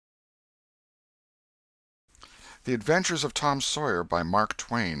The Adventures of Tom Sawyer by Mark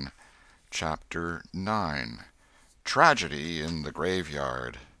Twain. Chapter 9. Tragedy in the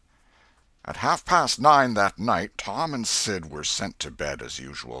Graveyard. At 9:30 that night, Tom and Sid were sent to bed as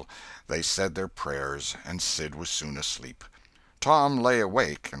usual. They said their prayers, and Sid was soon asleep. Tom lay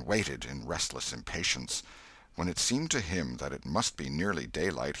awake and waited in restless impatience. When it seemed to him that it must be nearly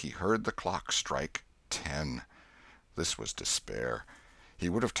daylight, he heard the clock strike 10. This was despair. He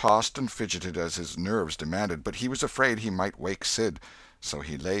would have tossed and fidgeted as his nerves demanded, but he was afraid he might wake Sid, so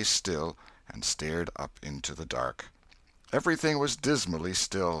he lay still and stared up into the dark. Everything was dismally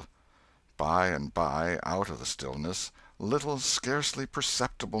still. By and by, out of the stillness, little, scarcely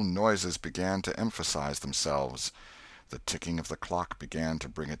perceptible noises began to emphasize themselves. The ticking of the clock began to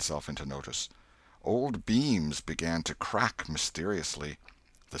bring itself into notice. Old beams began to crack mysteriously.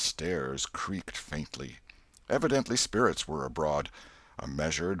 The stairs creaked faintly. Evidently spirits were abroad. A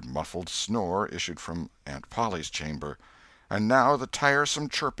measured, muffled snore issued from Aunt Polly's chamber, and now the tiresome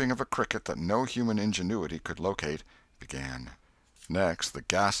chirping of a cricket that no human ingenuity could locate began. Next, the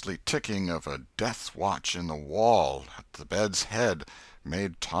ghastly ticking of a death-watch in the wall at the bed's head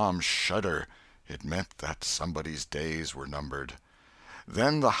made Tom shudder. It meant that somebody's days were numbered.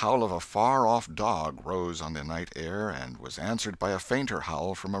 Then the howl of a far-off dog rose on the night air and was answered by a fainter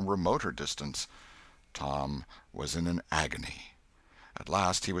howl from a remoter distance. Tom was in an agony. At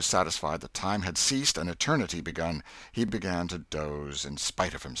last he was satisfied that time had ceased and eternity begun. He began to doze in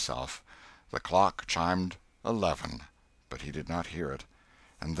spite of himself. The clock chimed 11, but he did not hear it.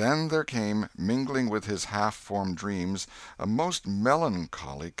 And then there came, mingling with his half-formed dreams, a most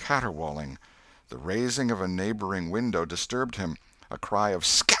melancholy caterwauling. The raising of a neighboring window disturbed him. A cry of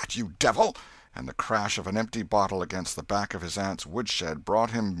 "Scat, you devil!" and the crash of an empty bottle against the back of his aunt's woodshed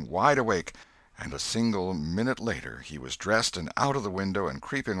brought him wide awake, and a single minute later he was dressed and out of the window and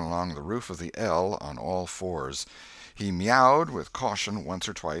creeping along the roof of the L on all fours. He meowed with caution once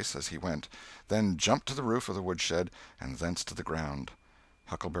or twice as he went, then jumped to the roof of the woodshed and thence to the ground.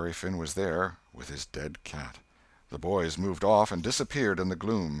 Huckleberry Finn was there, with his dead cat. The boys moved off and disappeared in the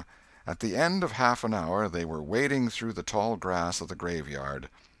gloom. At the end of half an hour they were wading through the tall grass of the graveyard.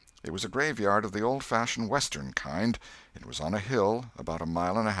 It was a graveyard of the old-fashioned Western kind. It was on a hill, about a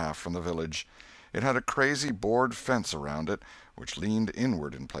mile and a half from the village. It had a crazy board fence around it, which leaned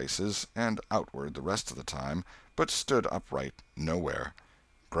inward in places, and outward the rest of the time, but stood upright nowhere.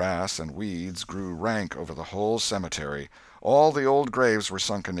 Grass and weeds grew rank over the whole cemetery. All the old graves were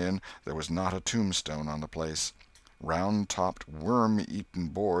sunken in. There was not a tombstone on the place. Round-topped, worm-eaten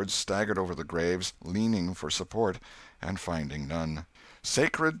boards staggered over the graves, leaning for support, and finding none.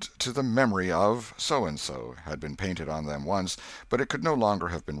 "Sacred to the memory of so-and-so" had been painted on them once, but it could no longer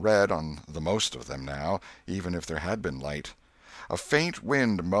have been read on the most of them now, even if there had been light. A faint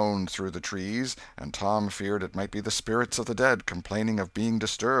wind moaned through the trees, and Tom feared it might be the spirits of the dead complaining of being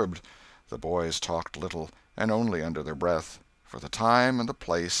disturbed. The boys talked little, and only under their breath, for the time and the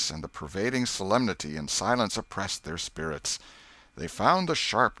place and the pervading solemnity and silence oppressed their spirits. They found the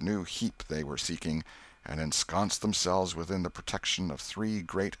sharp new heap they were seeking, and ensconced themselves within the protection of 3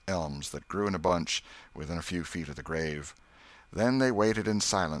 great elms that grew in a bunch within a few feet of the grave. Then they waited in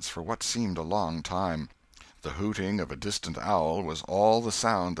silence for what seemed a long time. The hooting of a distant owl was all the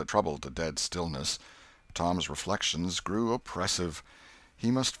sound that troubled the dead stillness. Tom's reflections grew oppressive.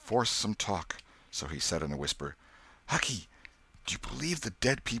 He must force some talk, so he said in a whisper, "Hucky, do you believe the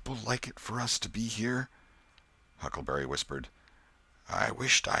dead people like it for us to be here?" Huckleberry whispered, "I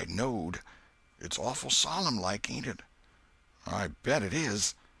wisht I knowed. It's awful solemn-like, ain't it?" "I bet it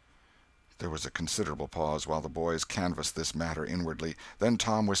is." There was a considerable pause while the boys canvassed this matter inwardly. Then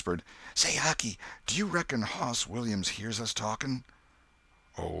Tom whispered, "Say, Hucky, do you reckon Hoss Williams hears us talking?"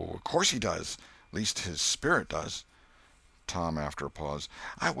 "Oh, of course he does. Least his spirit does." Tom, after a pause,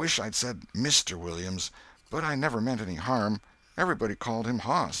 "I wish I'd said Mr. Williams, but I never meant any harm. Everybody called him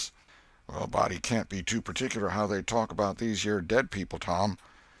Hoss." "Well, a body can't be too particular how they talk about these here dead people, Tom."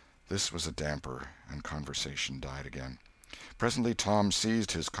 This was a damper, and conversation died again. Presently Tom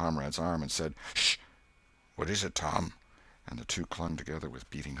seized his comrade's arm and said, "Sh!" "What is it, Tom?" And the two clung together with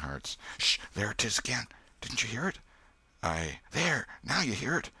beating hearts. "Sh! There 'tis again. Didn't you hear it?" "There! Now you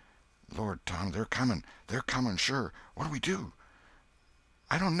hear it." "Lord, Tom, they're coming. They're coming, sure. What'll we do?"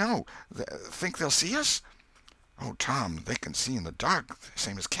 "I don't know. Think they'll see us?" "Oh, Tom, they can see in the dark,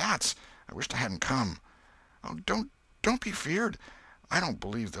 same as cats. I wisht I hadn't come." "Oh, don't be feared. I don't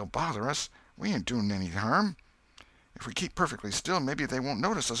believe they'll bother us. We ain't doing any harm. If we keep perfectly still, maybe they won't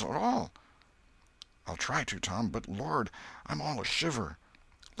notice us at all." "I'll try to, Tom, but Lord, I'm all a shiver.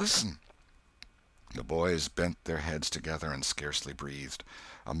 Listen." The boys bent their heads together and scarcely breathed.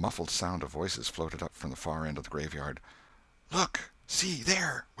 A muffled sound of voices floated up from the far end of the graveyard. "Look! See,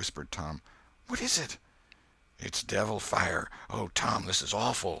 there!" whispered Tom. "What is it?" "It's devil fire. Oh, Tom, this is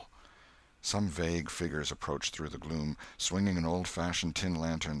awful." Some vague figures approached through the gloom, swinging an old-fashioned tin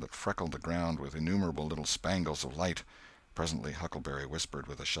lantern that freckled the ground with innumerable little spangles of light. Presently Huckleberry whispered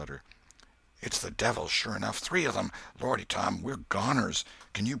with a shudder: "It's the devil, sure enough. 3 of them. Lordy, Tom, we're goners.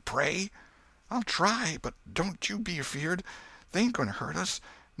 Can you pray?" "I'll try, but don't you be afeard. They ain't going to hurt us.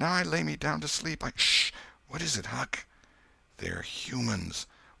 Now I lay me down to sleep, Shh! What is it, Huck?" "They're humans.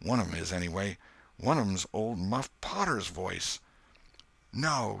 One of 'em is, anyway. One of 'em's old Muff Potter's voice."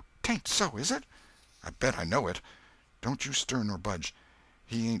 "No, 'tain't so, is it?" "I bet I know it. Don't you stir nor budge.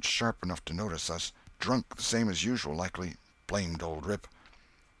 He ain't sharp enough to notice us. Drunk the same as usual, likely. Blamed old Rip."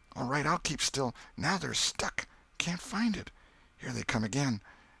 "All right, I'll keep still. Now they're stuck. Can't find it. Here they come again.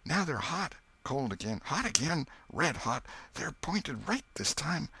 Now they're hot. Cold again. Hot again. Red hot. They're pointed right this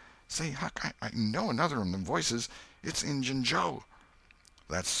time. Say, Huck, I know another of them voices. It's Injun Joe."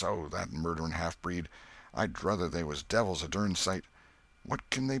 "That's so, that murdering half-breed. I'd druther they was devils a dern sight. What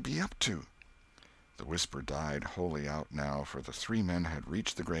can they be up to?" The whisper died wholly out now, for the 3 men had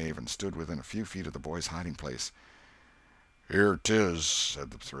reached the grave and stood within a few feet of the boys' hiding-place. "Here 'tis," said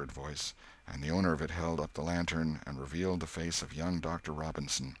the third voice, and the owner of it held up the lantern and revealed the face of young Dr.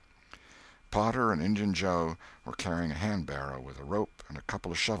 Robinson. Potter and Injun Joe were carrying a hand-barrow with a rope and a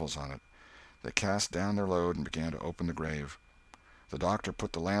couple of shovels on it. They cast down their load and began to open the grave. The doctor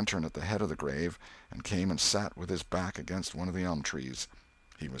put the lantern at the head of the grave and came and sat with his back against one of the elm trees.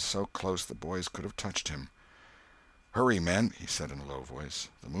 He was so close the boys could have touched him. "Hurry, men," he said in a low voice.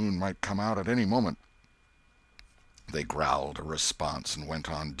 "The moon might come out at any moment." They growled a response and went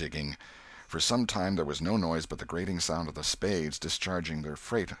on digging. For some time there was no noise but the grating sound of the spades discharging their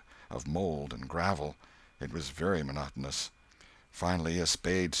freight of mold and gravel. It was very monotonous. Finally a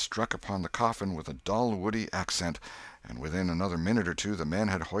spade struck upon the coffin with a dull woody accent, and within another minute or two the men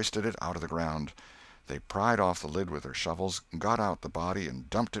had hoisted it out of the ground. They pried off the lid with their shovels, got out the body, and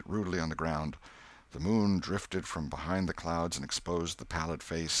dumped it rudely on the ground. The moon drifted from behind the clouds and exposed the pallid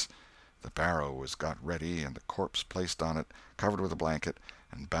face. The barrow was got ready and the corpse placed on it, covered with a blanket,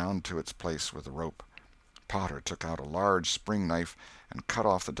 and bound to its place with a rope. Potter took out a large spring knife and cut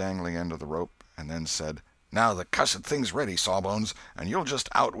off the dangling end of the rope, and then said: "Now the cussed thing's ready, Sawbones, and you'll just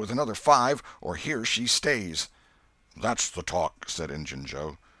out with another 5, or here she stays." "That's the talk," said Injun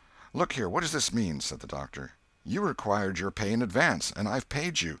Joe. "Look here, what does this mean?" said the doctor. "You required your pay in advance, and I've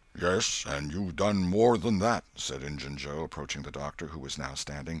paid you." "Yes, and you've done more than that," said Injun Joe, approaching the doctor, who was now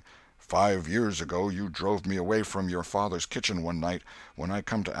standing. 5 years ago you drove me away from your father's kitchen one night when I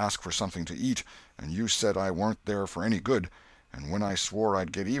come to ask for something to eat, and you said I warn't there for any good, and when I swore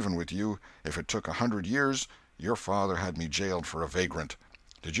I'd get even with you if it took 100 years, your father had me jailed for a vagrant.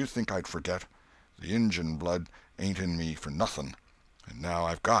 Did you think I'd forget? The Injun blood ain't in me for nothing, and now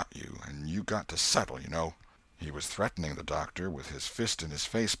I've got you, and you got to settle, you know." He was threatening the doctor, with his fist in his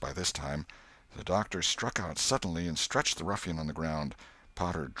face by this time. The doctor struck out suddenly and stretched the ruffian on the ground.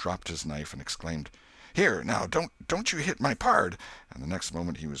 Potter dropped his knife and exclaimed: "Here, now, don't you hit my pard!" And the next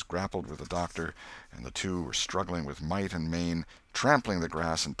moment he was grappled with the doctor, and the two were struggling with might and main, trampling the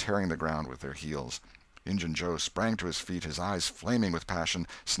grass and tearing the ground with their heels. Injun Joe sprang to his feet, his eyes flaming with passion,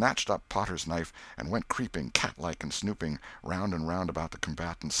 snatched up Potter's knife, and went creeping, cat-like and snooping, round and round about the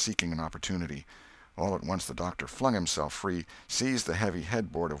combatants, seeking an opportunity. All at once the doctor flung himself free, seized the heavy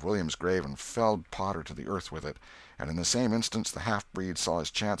headboard of William's grave, and felled Potter to the earth with it, and in the same instant the half-breed saw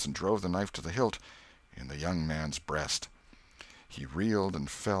his chance and drove the knife to the hilt in the young man's breast. He reeled and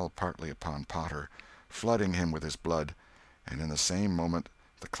fell partly upon Potter, flooding him with his blood, and in the same moment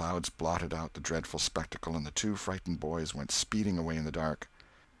the clouds blotted out the dreadful spectacle, and the 2 frightened boys went speeding away in the dark.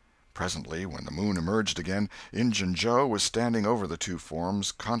 Presently, when the moon emerged again, Injun Joe was standing over the 2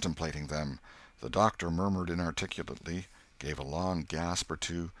 forms, contemplating them. The doctor murmured inarticulately, gave a long gasp or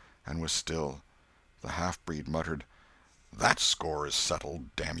two, and was still. The half-breed muttered, "That score is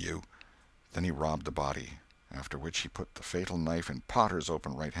settled, damn you." Then he robbed the body, after which he put the fatal knife in Potter's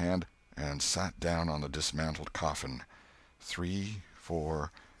open right hand and sat down on the dismantled coffin. 3,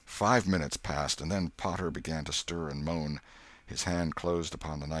 4, 5 minutes passed, and then Potter began to stir and moan. His hand closed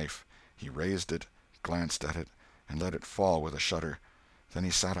upon the knife. He raised it, glanced at it, and let it fall with a shudder. Then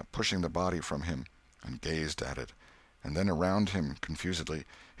he sat up, pushing the body from him, and gazed at it, and then around him confusedly.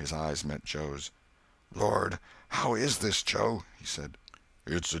 His eyes met Joe's. "Lord, how is this, Joe?" he said.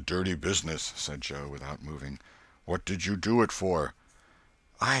 "It's a dirty business," said Joe, without moving. "What did you do it for?"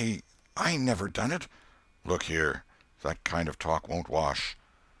 I never done it." "Look here, that kind of talk won't wash."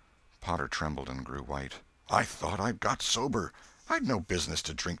 Potter trembled and grew white. "I thought I'd got sober. I'd no business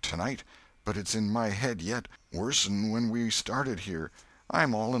to drink tonight, but it's in my head yet, worse'n when we started here.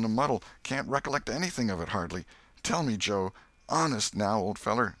 I'm all in a muddle, can't recollect anything of it hardly. Tell me, Joe, honest now, old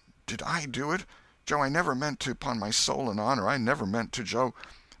feller, did I do it? Joe, I never meant to, 'pon my soul and honor, I never meant to, Joe.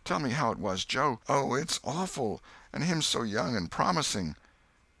 Tell me how it was, Joe. Oh, it's awful, and him so young and promising."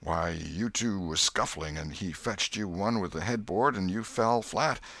 "Why, you two was scuffling, and he fetched you one with the headboard, and you fell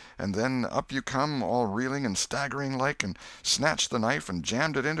flat, and then up you come, all reeling and staggering like, and snatched the knife and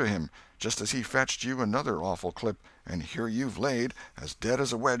jammed it into him, just as he fetched you another awful clip, and here you've laid, as dead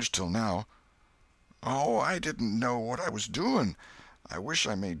as a wedge till now." "Oh, I didn't know what I was doing. I wish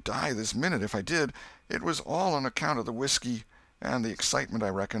I may die this minute if I did. It was all on account of the whiskey, and the excitement, I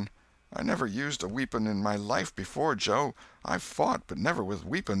reckon. I never used a weepon in my life before, Joe. I've fought, but never with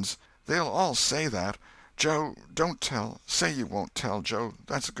weepons. They'll all say that. Joe, don't tell. Say you won't tell, Joe.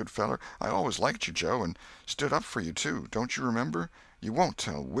 That's a good feller. I always liked you, Joe, and stood up for you, too. Don't you remember? You won't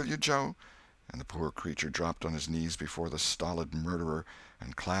tell, will you, Joe?" And the poor creature dropped on his knees before the stolid murderer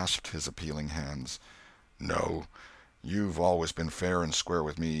and clasped his appealing hands. "No. You've always been fair and square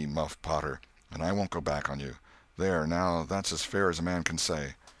with me, Muff Potter, and I won't go back on you. There, now, that's as fair as a man can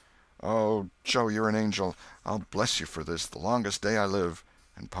say." "Oh, Joe, you're an angel. I'll bless you for this the longest day I live."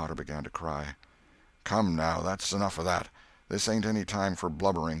 And Potter began to cry. "Come, now, that's enough of that. This ain't any time for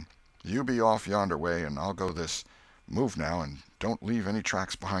blubbering. You be off yonder way, and I'll go this. Move now, and don't leave any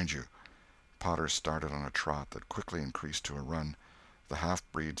tracks behind you." Potter started on a trot that quickly increased to a run. The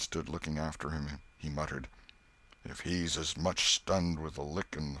half-breed stood looking after him. He muttered, "If he's as much stunned with the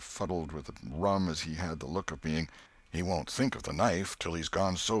lick and fuddled with the rum as he had the look of being, he won't think of the knife till he's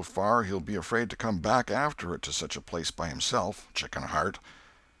gone so far he'll be afraid to come back after it to such a place by himself, chicken heart."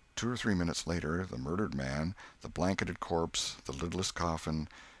 2 or 3 minutes later, the murdered man, the blanketed corpse, the lidless coffin,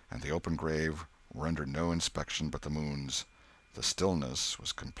 and the open grave were under no inspection but the moon's. The stillness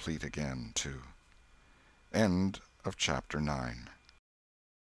was complete again, too. End of chapter 9.